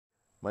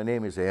My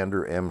name is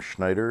Andrew M.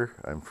 Schneider.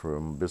 I'm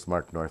from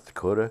Bismarck, North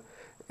Dakota,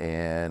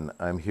 and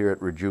I'm here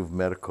at Rejuve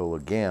Medical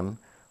again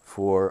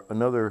for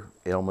another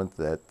ailment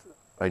that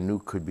I knew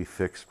could be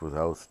fixed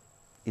without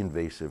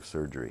invasive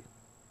surgery.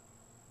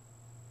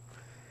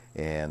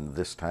 And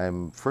this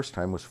time, first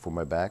time was for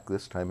my back,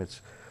 this time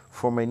it's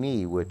for my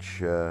knee,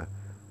 which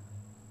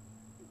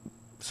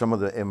some of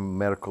the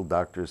medical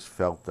doctors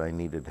felt I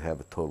needed to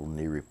have a total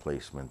knee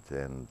replacement,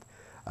 and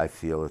I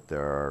feel that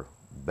there are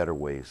better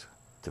ways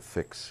to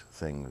fix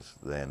things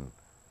than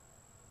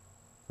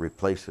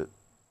replace it.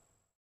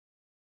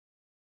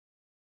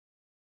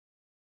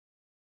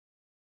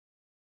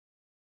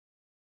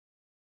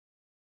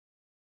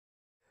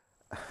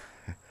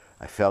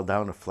 I fell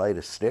down a flight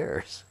of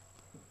stairs,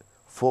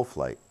 full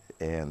flight,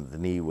 and the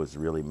knee was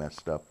really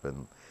messed up.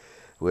 And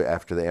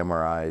after the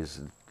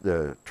MRIs,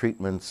 the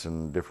treatments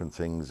and different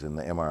things in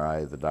the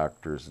MRI, the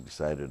doctors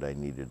decided I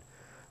needed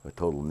a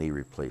total knee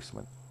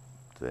replacement.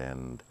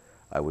 And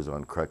I was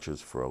on crutches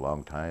for a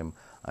long time.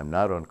 I'm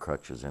not on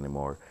crutches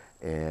anymore,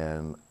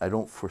 and I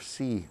don't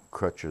foresee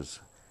crutches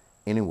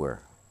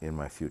anywhere in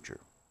my future.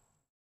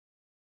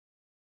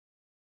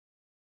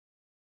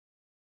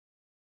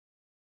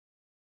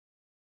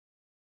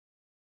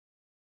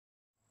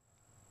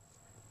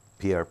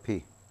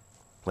 PRP,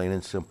 plain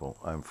and simple.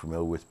 I'm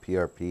familiar with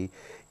PRP.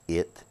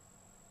 It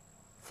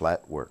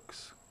flat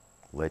works.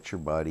 Let your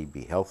body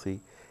be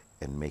healthy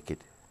and make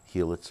it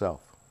heal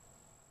itself.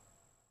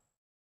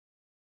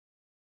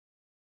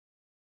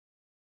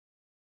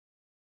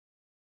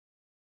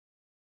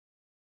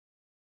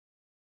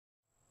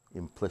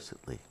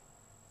 Implicitly,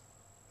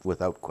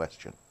 without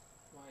question.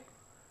 Why?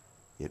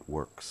 It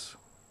works.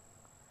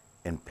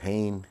 And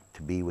pain,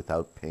 to be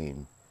without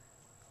pain,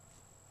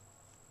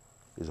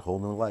 is a whole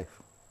new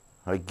life.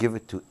 I give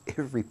it to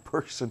every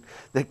person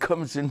that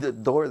comes in the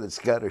door that's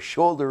got a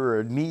shoulder or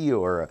a knee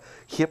or a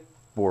hip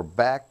or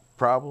back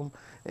problem.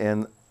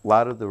 And a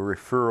lot of the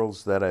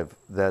referrals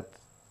that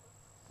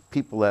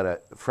people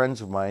that friends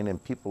of mine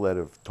and people that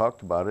have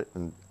talked about it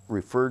and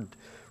referred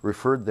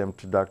them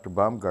to Dr.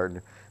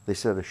 Baumgartner, they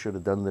said I should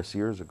have done this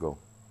years ago.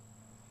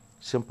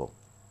 Simple.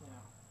 Yeah.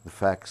 The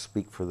facts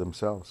speak for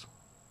themselves.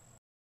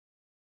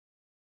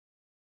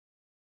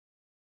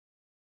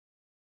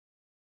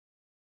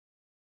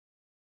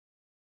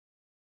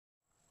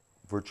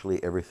 Virtually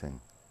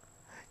everything.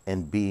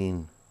 And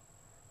being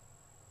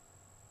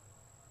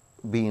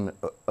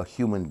a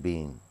human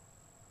being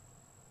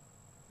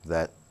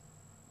that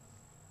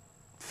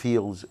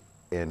feels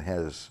and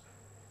has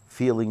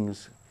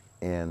feelings,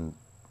 and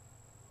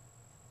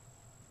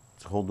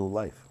it's a whole new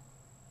life.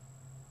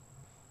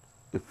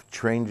 It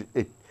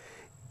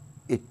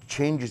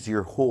changes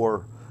your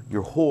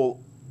whole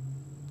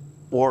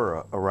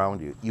aura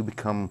around you. You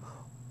become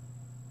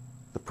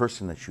the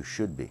person that you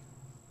should be.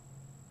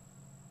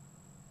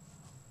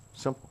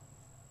 Simple.